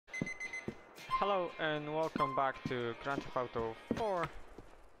Hello and welcome back to Grand Theft Auto 4.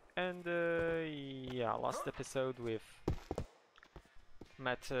 And yeah, last episode we've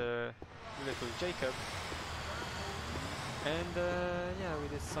met little Jacob, and yeah, we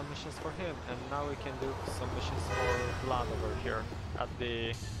did some missions for him, and now we can do some missions for Vlad over here at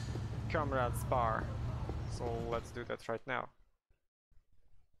the Comrades bar. So let's do that right now.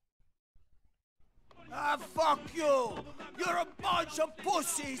 Ah, fuck you! You're a bunch of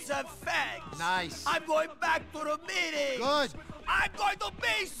pussies and fags! Nice. I'm going back to the meeting! Good. I'm going to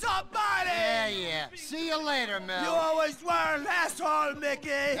be somebody! Yeah. See you later, Mel. You always were an asshole, Mickey!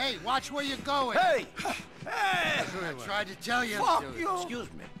 Hey, watch where you're going. Hey! Hey! I tried to tell you. Fuck you!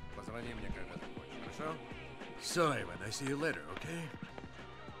 Excuse me. So, Ivan, I see you later, okay?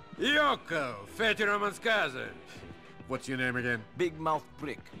 Yoko, Feti Romanskaza. What's your name again? Big mouth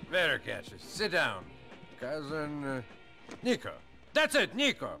prick. Very catchy. Sit down. Cousin, Niko. That's it,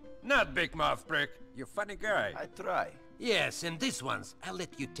 Niko. Not big mouth prick. You're a funny guy. I try. Yes, and this one's, I'll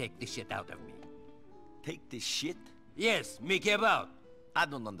let you take the shit out of me. Take this shit? Yes, Mickey about. I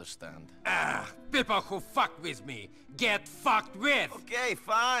don't understand. Ah, people who fuck with me get fucked with. Okay,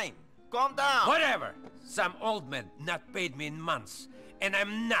 fine. Calm down. Whatever. Some old man not paid me in months, and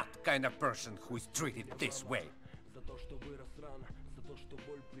I'm not kind of person who is treated this way.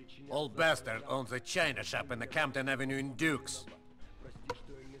 Old bastard owns a china shop in the Campton Avenue in Dukes.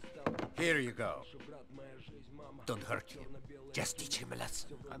 Here you go. Don't hurt him. Just teach him a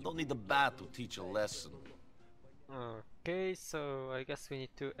lesson. I don't need a bat to teach a lesson. Okay, so I guess we need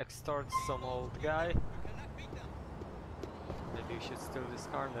to extort some old guy. Maybe we should steal this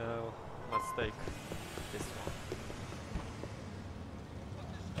car. No, let's take this one.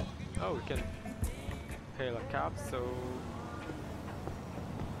 Oh, we can hail a cab, so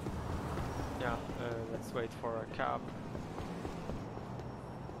yeah, let's wait for a cab.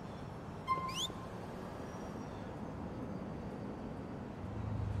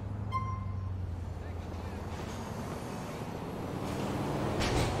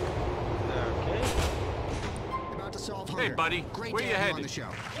 Hey, buddy. Great Where to you have you on headed? the show.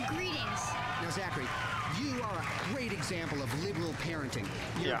 Greetings. Now, Zachary, you are a great example of liberal parenting.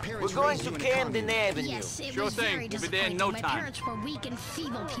 Your Yeah. parents We're going raised to you in a Camden commune. Avenue. Yes, it Sure was thing. very We'll be there in disappointing. no My time. parents were weak and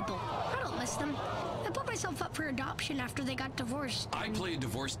feeble people. I don't miss them. I put myself up for adoption after they got divorced. I play a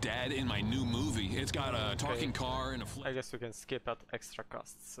divorced dad in my new movie. It's got a talking car and a I guess we can skip at extra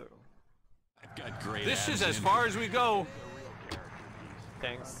costs, so I've got great This abs is as in far as we go.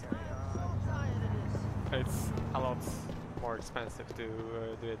 thanks. It's a lot more expensive to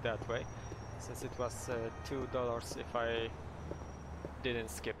do it that way, since it was $2 if I didn't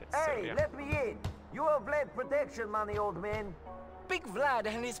skip it. So, Hey, yeah. let me in! You have Vlad protection money, old man. Big Vlad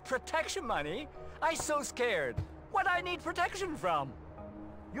and his protection money? I so scared. What I need protection from?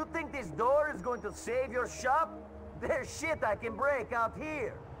 You think this door is going to save your shop? There's shit I can break out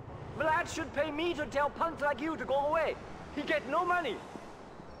here. Vlad should pay me to tell punks like you to go away. He get no money.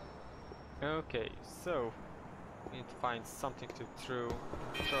 Okay, so we need to find something to throw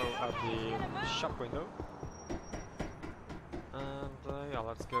at the shop window. And yeah,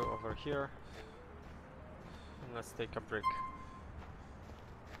 let's go over here and let's take a brick.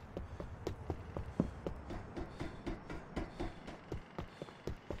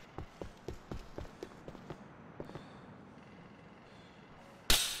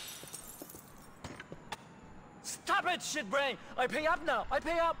 Stop it, shitbrain! I pay up now. I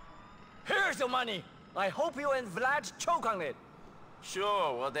pay up. Here's the money. I hope you and Vlad choke on it.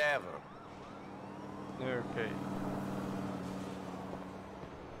 Sure, whatever. Okay.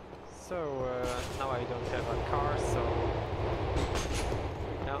 So now I don't have a car, so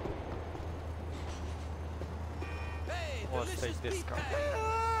yeah. Let's take this car.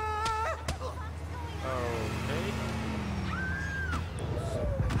 Okay.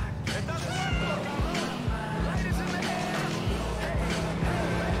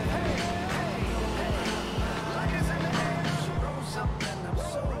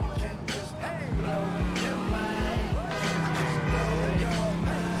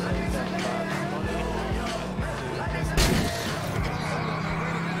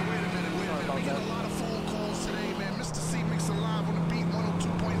 Getting a lot of phone calls today, man. Mr. C makes a live on the beat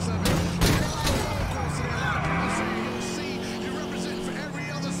 102.9.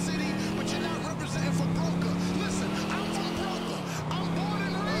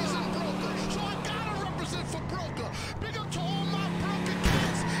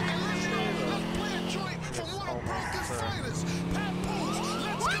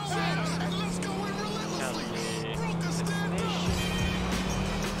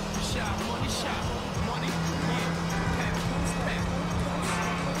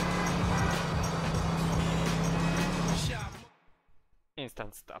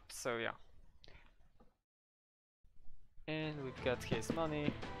 instant stop, so yeah. And we've got his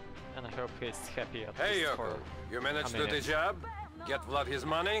money, and I hope he's happy at Hey, least Yoko, for you managed a to do the minute. job? Get Vlad his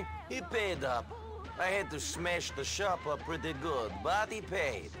money? He paid up. I had to smash the shop up pretty good, but he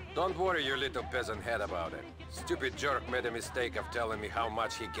paid. Don't worry your little peasant head about it. Stupid jerk made a mistake of telling me how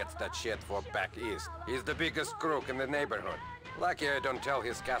much he gets that shit for back east. He's the biggest crook in the neighborhood. Lucky I don't tell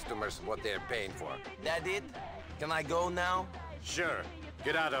his customers what they're paying for. That it? Can I go now? Sure.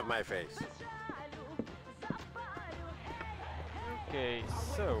 Get out of my face. Okay,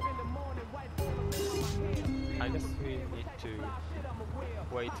 so I guess we need to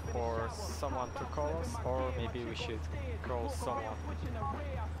wait for someone to call us, or maybe we should call someone.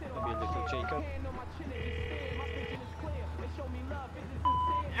 Maybe little Jacob.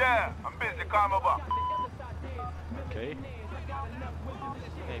 Yeah, I'm busy, call me back. Okay.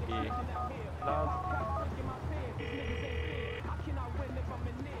 Maybe Vlad.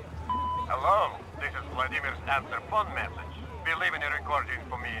 Hello, this is Vladimir's answer phone message. Be leaving a recording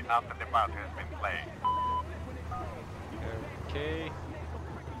for me after the party has been played. Okay.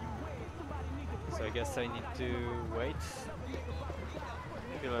 So I guess I need to wait.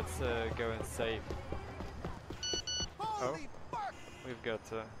 Maybe let's go and save. Oh, we've got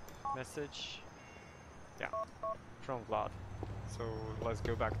a message. Yeah, from Vlad. So let's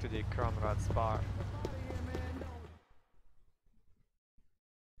go back to the Comrades bar.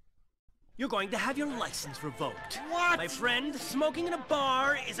 You're going to have your license revoked. What? My friend, smoking in a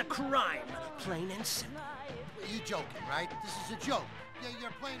bar is a crime. Plain and simple. You joking, right? This is a joke. Yeah,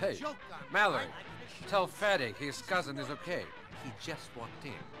 you're playing Hey, a joke on me, Mallory, right? tell Fatty his cousin is okay. He just walked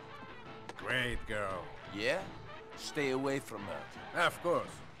in. Great girl. Yeah? Stay away from her. Of course.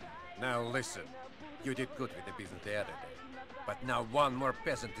 Now listen. You did good with the business the other day. But now one more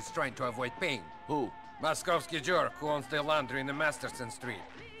peasant is trying to avoid paying. Who? Moskovsky jerk who owns the laundry in the Masterson Street.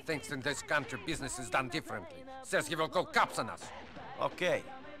 Thinks in this country business is done differently. Says he will call cops on us. Okay.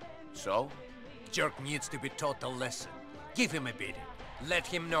 So? Jerk needs to be taught a lesson. Give him a beating. Let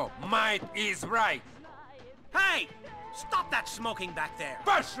him know might is right. Hey! Stop that smoking back there!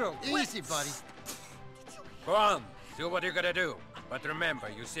 Marshal! Easy, buddy. Go on. Do what you gotta do. But remember,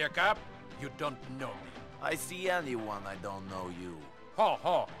 you see a cop, you don't know me. I see anyone, I don't know you.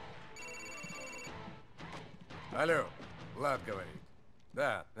 Ho-ho! Алло, Влад говорит.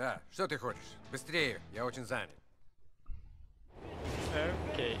 Да, что ты хочешь? Быстрее, я очень занят.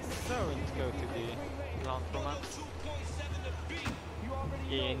 Okay, so we need to go to the laundromat.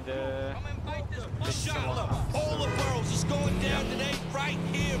 And Shut up! All the boroughs is going down today, right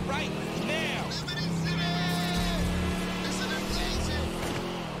here, right now!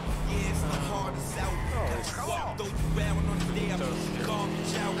 Yeah, it's the hardest out. Walk those barrel on the day, I'm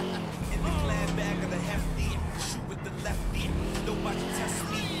garbage out. In the glad bag of the hefty, shoot with the lefty. Nobody test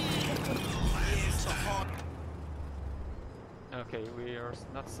me. Yeah, it's the hard. okay, we are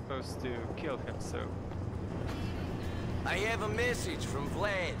not supposed to kill him, so I have a message from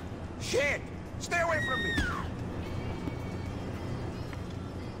Vlad. Shit! Stay away from me!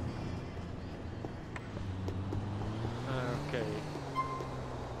 okay.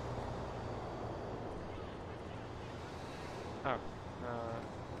 Oh,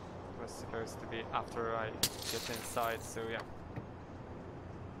 it was supposed to be after I get inside, so yeah.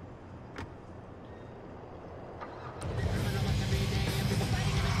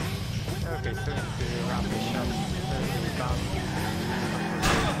 Okay, so we need to wrap the shop down.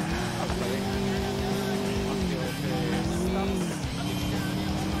 Hopefully. Until it stops.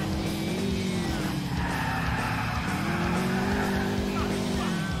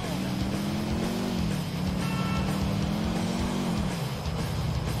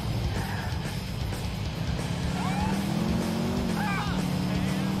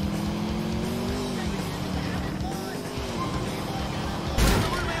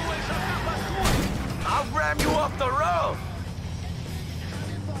 I'll grab you off the road!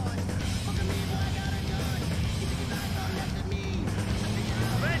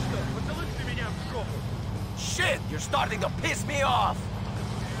 Shit! You're starting to piss me off!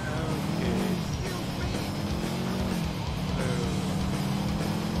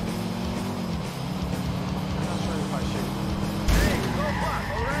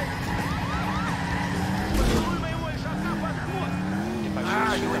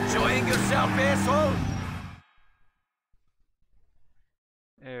 Ah, you enjoying yourself, asshole?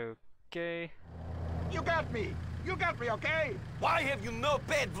 Okay. You got me! You got me, okay? Why have you not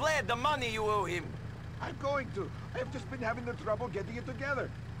paid Vlad the money you owe him? I'm going to. I've just been having the trouble getting it together.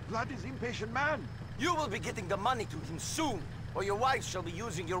 Vlad is impatient man. You will be getting the money to him soon, or your wife shall be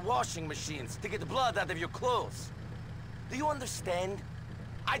using your washing machines to get the blood out of your clothes. Do you understand?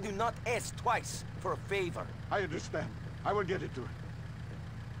 I do not ask twice for a favor. I understand. I will get it to her.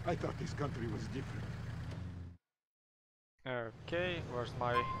 I thought this country was different. Okay, where's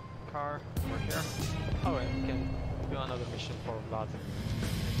my car? Over here. Oh, and we can do another mission for Vlad.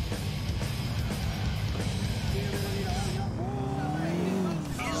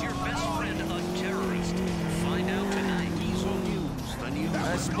 Is your best friend a terrorist? Find out tonight. Weasel News, the new...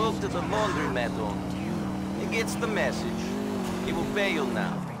 I spoke to the laundromat owner. He gets the message. He will bail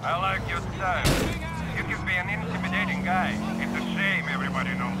now. I like your style. You can be an intimidating guy. It's a shame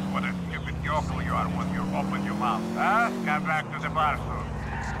everybody knows what a stupid yokel you are when you open your mouth. Huh? Come back to the bar soon.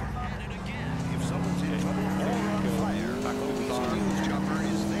 If someone's in trouble or on fire, the Weasel News chopper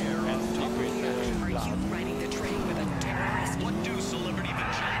is there on top of the... Are you riding the train with a terrorist? What do celebrity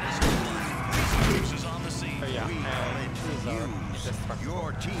vaginas look like? Weasel News is on the scene. Yeah,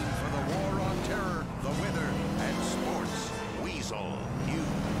 Your team for the war on terror, the weather, and sports. Weasel News.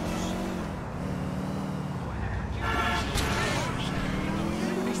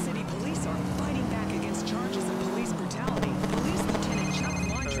 Liberty City Police are fighting back against charges of police brutality. Police Lieutenant Chuck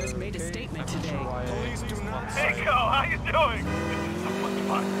Montrose made a statement today. Police do not... Niko, how you doing? This is so much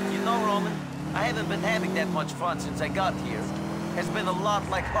fun. You know, Roman, I haven't been having that much fun since I got here. It's been a lot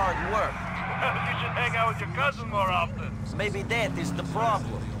like hard work. You should hang out with your cousin more often. Maybe that is the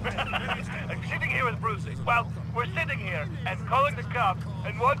problem. I'm sitting here with Brucey. Well, we're sitting here and calling the cops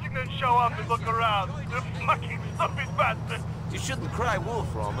and watching them show up and look around. They're fucking stupid bastards. You shouldn't cry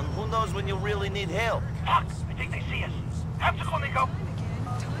wolf, Roman. Who knows when you really need help? Fuck! I think they see us. Have to go, Niko.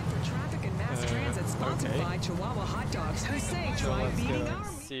 Time for traffic and mass transit sponsored by Chihuahua Hot Dogs, who say try beating our...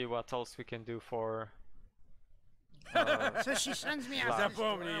 See what else we can do for... So she sends me out.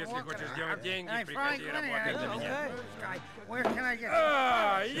 Запомни, если хочешь делать деньги, приходи работать на меня. Where can I get?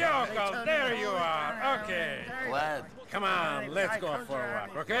 Oh, yokel, there you are. Okay. Glad. Come on, let's go for a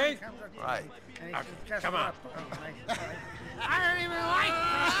walk, okay? Right. Okay, come on. I don't even like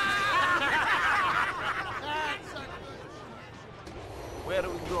Where are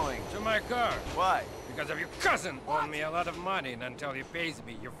we going? To my car. Why? Because of your cousin owed me a lot of money, and until he pays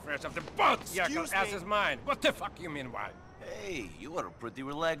me, you're fresh off the boat. Your ass is mine. What the fuck you mean, why? Hey, you are a pretty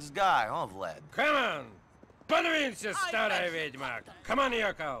relaxed guy, huh, Vlad? Come on. Подвинься, старая ведьма. Come on,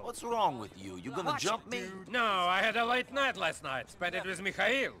 Yoko. What's wrong with you? You gonna jump me? No, I had a late night last night. Spent it with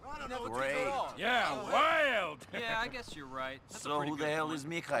Mikhail. Great. Yeah, wild. Yeah, I guess you're right. That's So who the hell is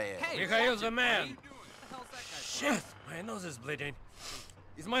Mikhail? Hey, Mikhail's the man. What the hell's that guy? Shit, my nose is bleeding.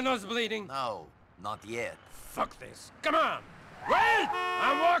 Is my nose bleeding? No, not yet. Fuck this. Come on. Wait!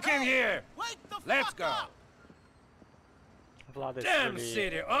 I'm walking here. Let's go. Vlad is Damn really...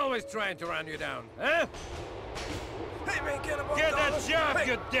 city, always trying to run you down, huh? Hey man, get a job,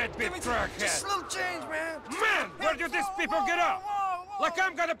 you deadbeat crackhead! Just a little change, man. Man, where do these people get off? Like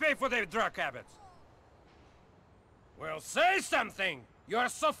I'm gonna pay for their drug habits. Well, say something. You're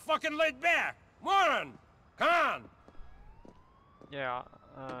so fucking laid back, moron. Come on. Yeah,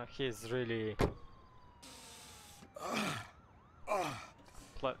 he's really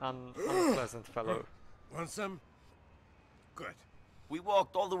unpleasant fellow. Want some? Good. We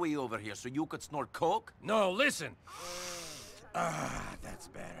walked all the way over here so you could snort coke? No, listen. That's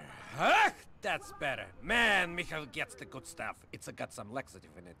better. Ah, that's better. Man, Mikhail gets the good stuff. It's got some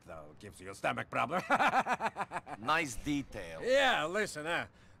laxative in it, though. Gives you a stomach problem. Nice detail. Yeah, listen,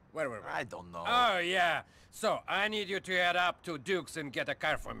 where were we? I don't know. Oh, yeah. So, I need you to head up to Duke's and get a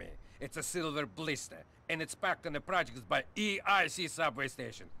car for me. It's a silver blister, and it's parked in the projects by EIC subway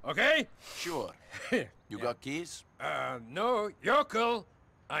station, okay? Sure. You got keys? No, yokel.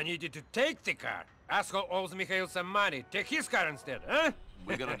 I need you to take the car. Asshole owes Mikhail some money. Take his car instead, huh?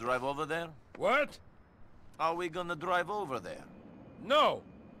 We gonna drive over there? What? Are we gonna drive over there? No.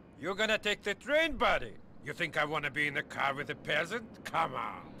 You're gonna take the train, buddy. You think I wanna be in the car with a peasant? Come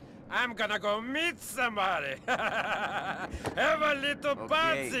on. I'm gonna go meet somebody. Have a little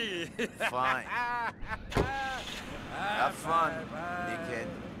party. Fine. Have fun, dickhead.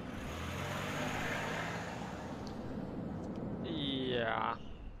 Yeah,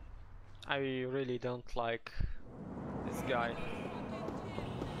 I really don't like this guy.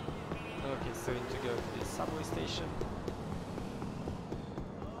 Oh, he's going to go to the subway station.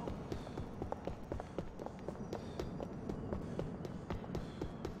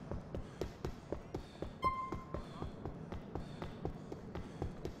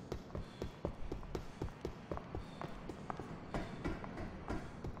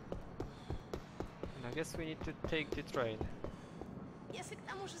 I guess we need to take the train. Если к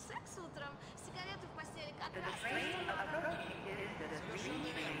тому же секс утром, сигареты в постели как раз.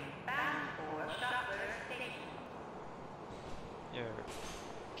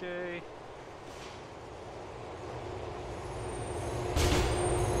 Okay.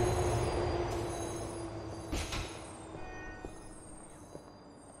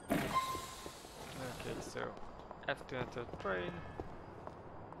 Okay, so F to enter train.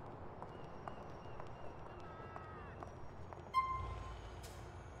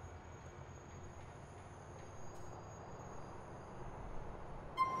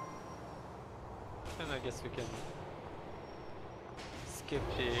 And I guess we can skip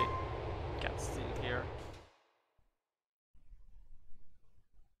the cutscene here.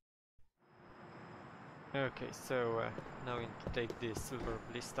 Okay, so now we need to take the silver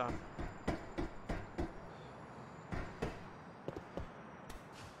ballista. And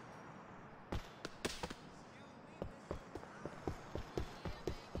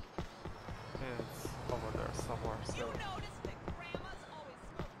it's over there somewhere, so...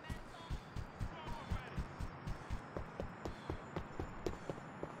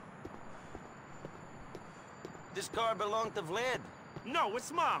 This car belonged to Vlad. No,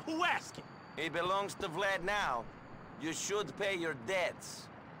 it's mine. Who asking? It belongs to Vlad now. You should pay your debts.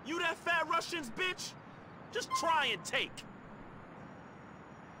 You that fat Russian's bitch? Just try and take.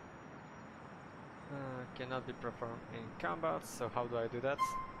 Cannot be performed in combat, so how do I do that?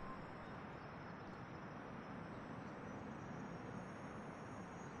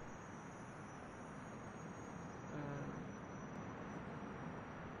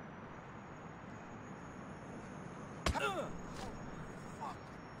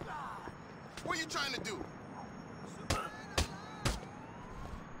 What are you trying to do?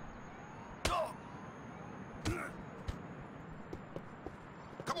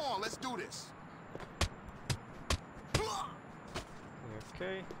 Come on, let's do this.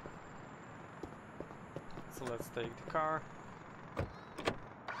 Okay. So let's take the car.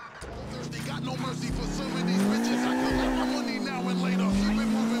 They got no mercy for some of these bitches. I collect my money now and later. Keep it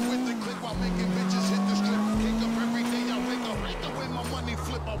moving with the click while making bitches hit the strip. Kick up every day I wake up. Hate the way my money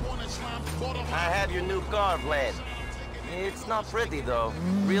flip. I want to slime. I have your new car, Vlad. It's not pretty, though.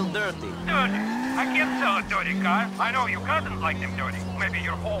 Real dirty. Dirty? I can't sell a dirty car. I know you cousins like them dirty. Maybe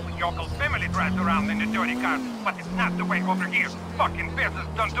your whole yokel family drives around in a dirty car, but it's not the way over here. Fucking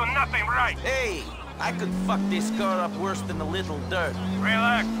peasants don't do nothing right. Hey, I could fuck this car up worse than a little dirt.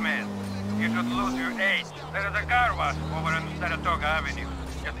 Relax, man. You should lose your age. There is a car wash over on Saratoga Avenue.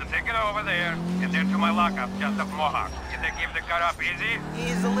 Just to take it over there, and then to my lockup just off Mohawk. Did they give the car up easy?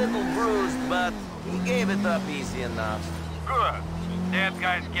 He's a little bruised, but he gave it up easy enough. Good. Dead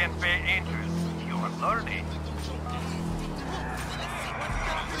guys can't pay interest. You are learning.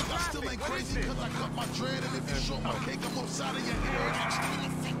 I still ain't crazy cause I cut my dread, and if you show my cake, I'm upside of your head.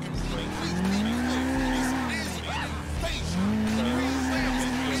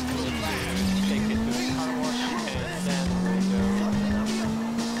 Take it to the car wash and then we go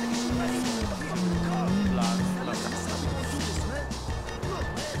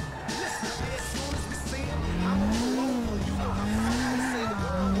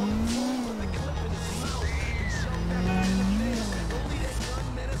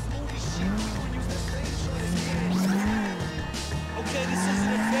Okay, this is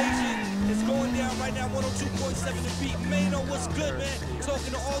an invasion. It's going down right now, 102.7 the beat. Maino, what's good, man?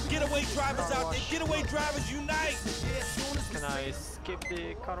 Talking to all getaway drivers out there. Getaway drivers, unite! Can I skip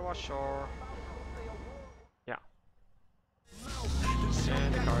the car wash or... Yeah.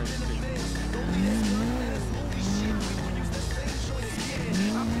 And the car is free.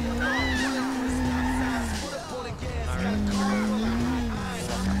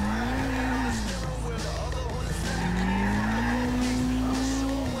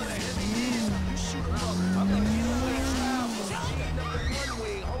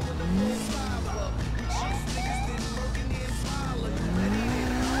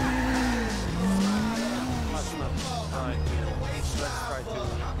 Let's try to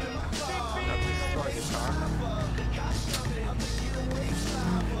have this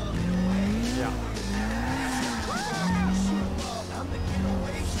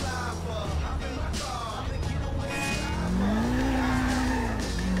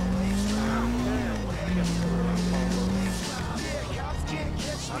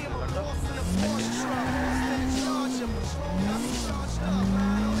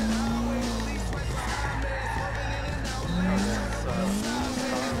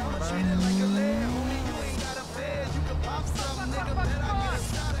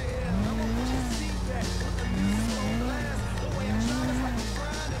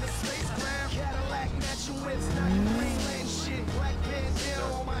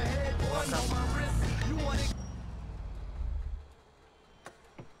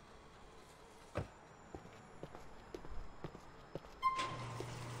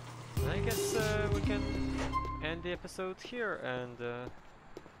I guess we can end the episode here,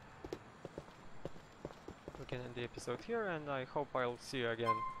 and I hope I'll see you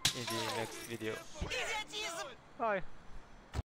again in the next video. Bye!